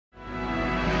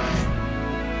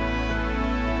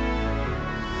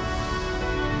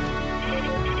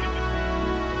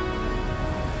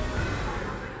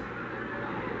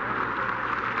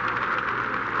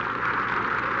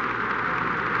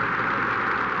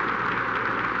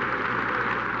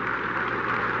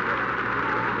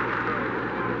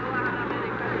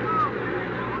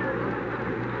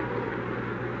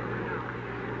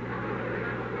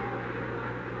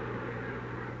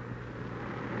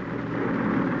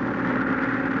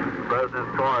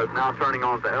President's car is now turning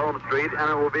onto Elm Street,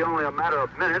 and it will be only a matter of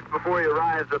minutes before he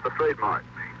arrives at the trademark.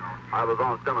 I was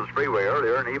on Simmons Freeway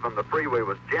earlier, and even the freeway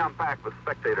was jam-packed with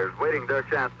spectators waiting their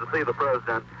chance to see the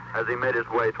President as he made his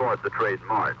way towards the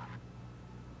trademark.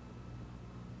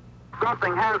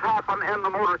 Something has happened in the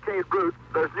motorcade route.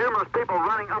 There's numerous people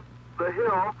running up the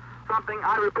hill. Something,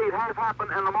 I repeat, has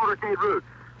happened in the motorcade route.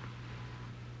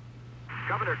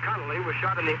 Governor Connolly was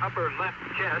shot in the upper left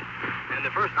chest, and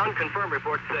the first unconfirmed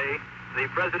reports say the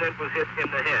President was hit in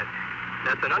the head.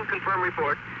 That's an unconfirmed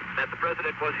report that the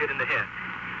President was hit in the head.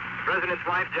 The President's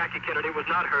wife, Jackie Kennedy, was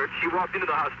not hurt. She walked into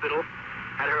the hospital,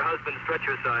 had her husband stretch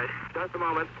her side. Just a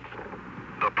moment.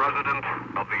 The President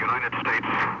of the United States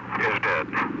is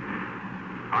dead.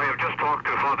 I have just talked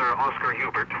to Father Oscar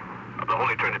Hubert of the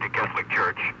Holy Trinity Catholic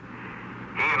Church.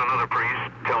 He and another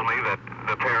priest tell me that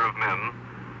the pair of men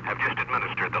have just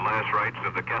administered the last rites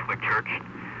of the Catholic Church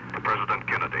to President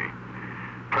Kennedy.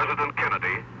 President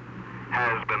Kennedy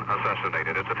has been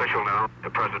assassinated. It's official now.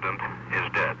 The President is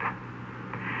dead.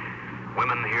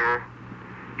 Women here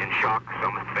in shock,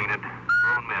 some have fainted.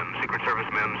 Grown men, Secret Service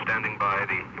men standing by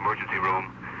the emergency room,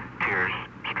 tears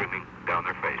streaming down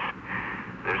their face.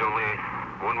 There's only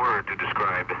one word to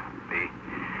describe the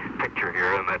picture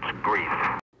here, and that's grief.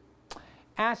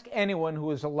 Ask anyone who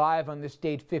was alive on this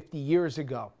date 50 years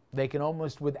ago. They can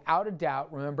almost without a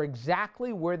doubt remember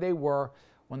exactly where they were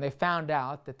when they found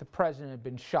out that the President had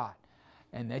been shot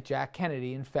and that Jack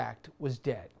Kennedy, in fact, was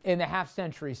dead. In the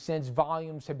half-century since,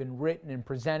 volumes have been written and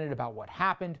presented about what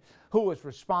happened, who was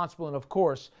responsible, and of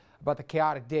course, about the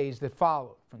chaotic days that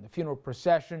followed, from the funeral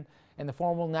procession and the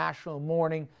formal national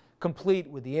mourning, complete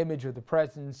with the image of the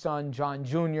President's son, John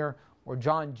Jr., or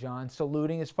John,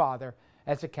 saluting his father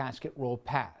as the casket rolled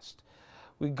past.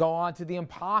 We go on to the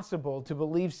impossible to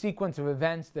believe sequence of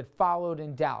events that followed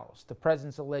in Dallas. The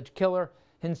President's alleged killer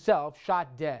himself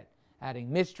shot dead,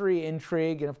 adding mystery,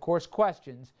 intrigue, and of course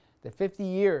questions that 50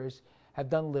 years have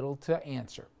done little to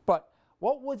answer. But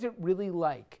what was it really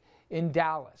like in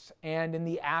Dallas and in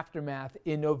the aftermath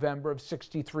in November of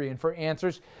 '63? And for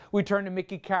answers, we turn to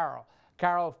Mickey Carroll.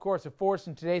 Carroll, of course, a force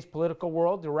in today's political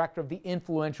world, director of the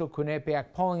influential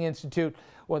Quinnipiac Polling Institute,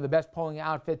 one of the best polling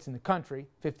outfits in the country.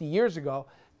 50 years ago,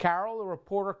 Carroll, a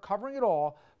reporter covering it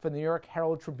all for the New York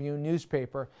Herald Tribune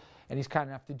newspaper, and he's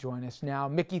kind enough to join us now.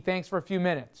 Mickey, thanks for a few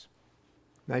minutes.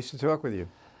 Nice to talk with you.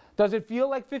 Does it feel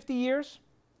like 50 years?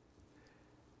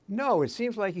 No, it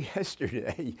seems like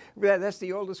yesterday. That's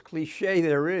the oldest cliche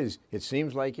there is. It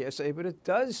seems like yesterday, but it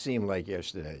does seem like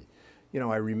yesterday. You know,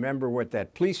 I remember what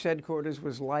that police headquarters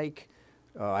was like.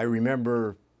 I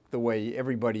remember the way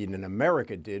everybody in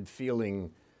America did,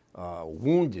 feeling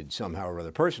wounded somehow or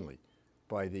other personally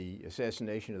by the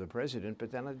assassination of the president, but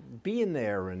then being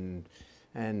there and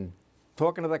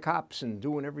talking to the cops and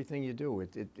doing everything you do.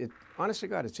 It honest to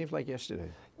God, it seems like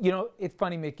yesterday. You know, it's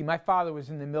funny, Mickey. My father was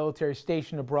in the military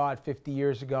stationed abroad 50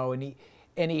 years ago,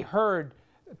 and he heard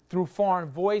through foreign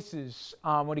voices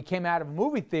when he came out of a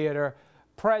movie theater,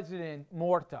 President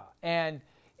Morta. And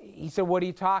he said, what are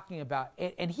you talking about?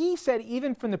 And he said,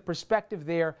 even from the perspective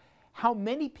there, how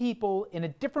many people in a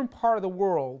different part of the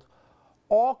world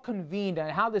all convened, and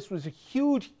how this was a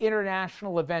huge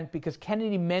international event because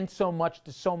Kennedy meant so much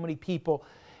to so many people.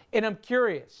 And I'm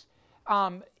curious,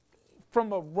 from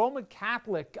a Roman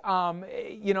Catholic,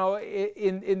 you know,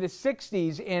 in the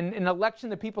 60s, in an election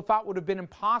that people thought would have been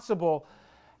impossible,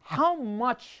 how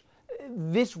much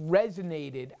this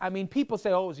resonated. I mean, people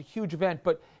say, oh, it was a huge event,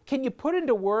 but can you put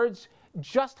into words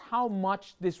just how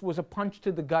much this was a punch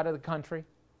to the gut of the country?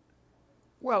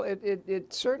 Well,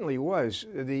 it certainly was.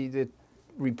 The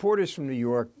reporters from New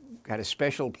York had a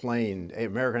special plane.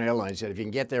 American Airlines said, if you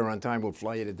can get there on time, we'll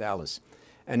fly you to Dallas.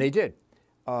 And they did.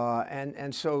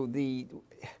 And so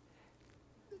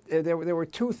there were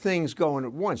two things going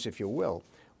at once, if you will.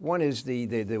 One is the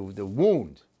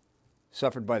wound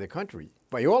suffered by the country,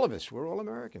 by all of us. We're all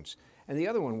Americans. And the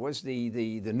other one was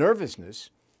the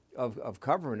nervousness of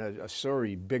covering a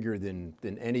story bigger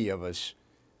than any of us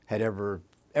had ever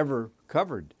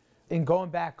covered. In going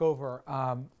back over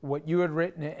what you had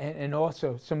written and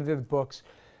also some of the other books,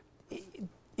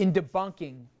 in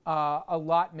debunking a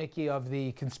lot, Mickey, of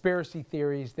the conspiracy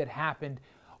theories that happened,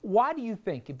 why do you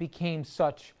think it became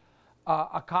such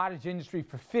a cottage industry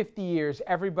for 50 years,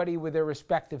 everybody with their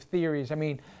respective theories? I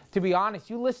mean, to be honest,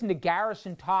 you listen to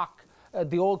Garrison talk,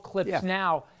 the old clips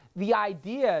now, the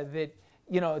idea that,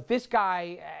 you know, this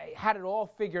guy had it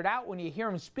all figured out. When you hear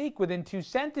him speak within 2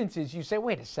 sentences, you say,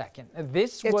 wait a second,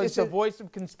 this was the voice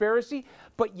of conspiracy?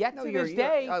 But yet to this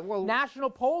day, national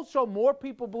polls show more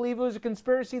people believe it was a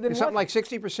conspiracy than something like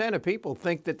 60% of people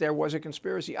think that there was a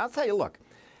conspiracy. I'll tell you, look,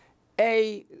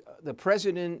 The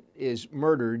president is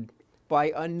murdered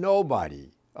by a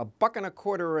nobody, a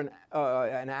 $1.25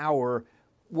 an hour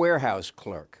warehouse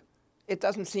clerk. It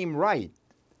doesn't seem right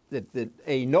that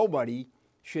a nobody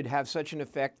should have such an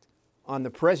effect on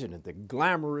the president, the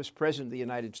glamorous president of the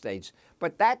United States.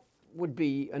 But that would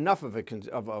be enough of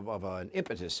an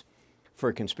impetus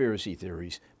for conspiracy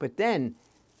theories. But then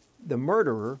the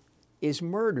murderer is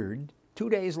murdered 2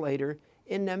 days later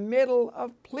in the middle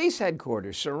of police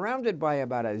headquarters, surrounded by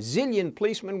about a zillion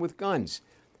policemen with guns.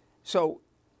 So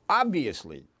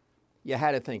obviously, you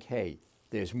had to think, hey,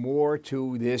 there's more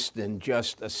to this than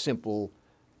just a simple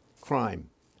crime.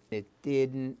 It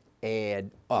didn't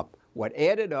add up. What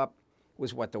added up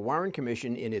was what the Warren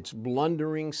Commission, in its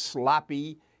blundering,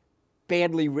 sloppy,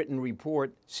 badly written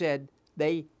report, said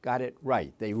they got it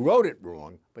right. They wrote it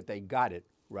wrong, but they got it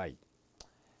right.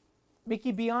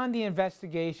 Mickey, beyond the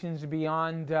investigations,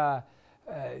 beyond the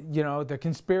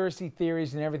conspiracy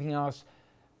theories and everything else,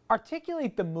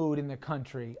 articulate the mood in the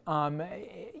country. From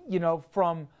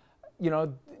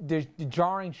the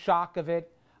jarring shock of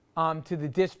it to the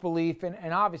disbelief,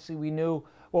 and obviously we knew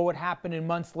what would happen in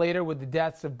months later with the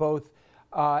deaths of both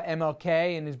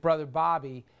MLK and his brother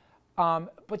Bobby.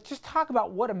 But just talk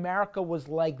about what America was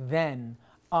like then,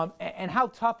 and how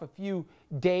tough a few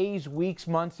days, weeks,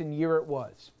 months, and year it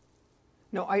was.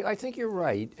 No, I think you're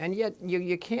right, and yet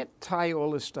you can't tie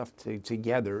all this stuff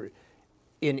together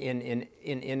in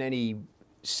any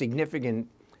significant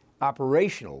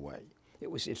operational way.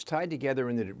 It's tied together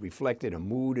in that it reflected a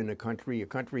mood in a country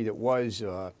that was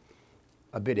a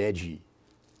bit edgy,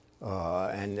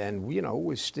 and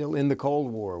was still in the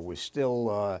Cold War, was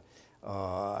still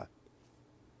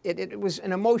it was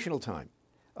an emotional time,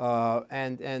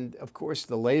 and of course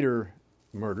the later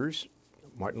murders,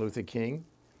 Martin Luther King,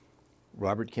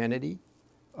 Robert Kennedy,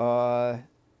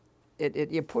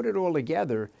 you put it all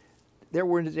together, there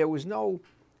was no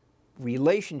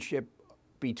relationship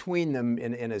between them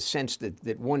in a sense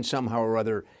that one somehow or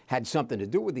other had something to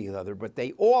do with the other, but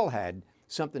they all had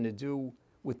something to do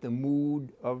with the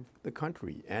mood of the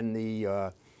country and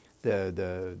the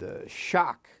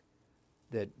shock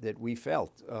that we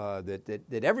felt,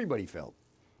 that everybody felt.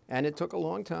 And it took a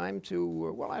long time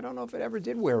to, well, I don't know if it ever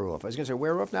did wear off. I was going to say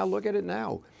wear off, now look at it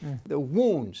now. The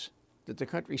wounds that the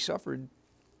country suffered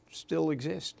still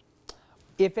exist.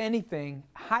 If anything,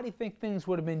 how do you think things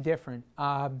would have been different?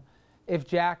 If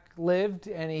Jack lived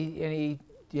and he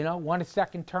won a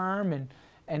second term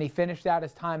and he finished out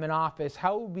his time in office,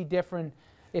 how would it be different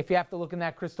if you have to look in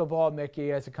that crystal ball,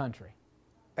 Mickey, as a country?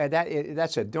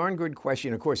 That's a darn good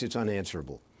question. Of course, it's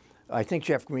unanswerable. I think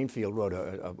Jeff Greenfield wrote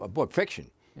a book,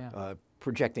 fiction,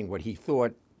 projecting what he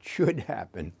thought should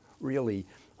happen, really.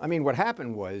 I mean, what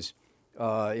happened was,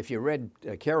 if you read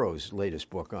Caro's latest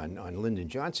book on Lyndon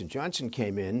Johnson, Johnson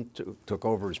came in, took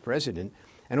over as president,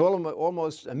 and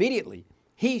almost immediately,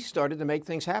 he started to make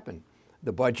things happen.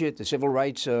 The budget, the civil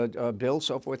rights bill,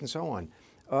 so forth and so on.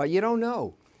 You don't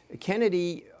know.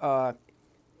 Kennedy,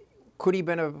 could he have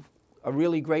been a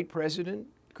really great president?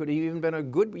 Could he even been a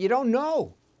good? You don't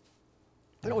know.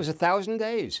 And it was 1,000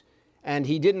 days, and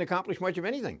he didn't accomplish much of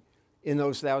anything in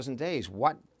those 1,000 days.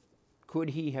 What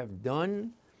could he have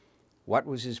done? What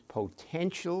was his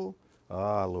potential?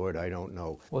 Oh, Lord, I don't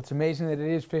know. Well, it's amazing that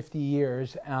it is 50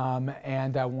 years,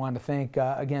 and I want to thank,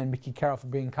 again, Mickey Carroll for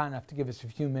being kind enough to give us a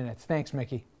few minutes. Thanks,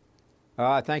 Mickey.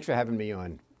 Thanks for having me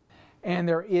on. And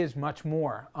there is much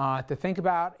more to think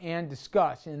about and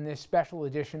discuss in this special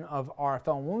edition of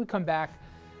RFL. And when we come back,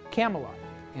 Camelot,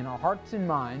 in our hearts and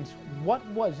minds, what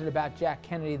was it about Jack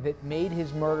Kennedy that made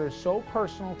his murder so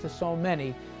personal to so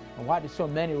many? And why do so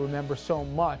many remember so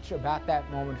much about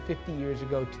that moment 50 years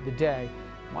ago to the day?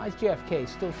 Why is JFK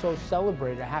still so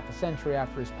celebrated a half a century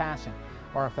after his passing?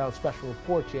 RFL's special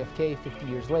report, JFK 50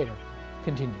 years later,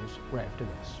 continues right after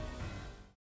this.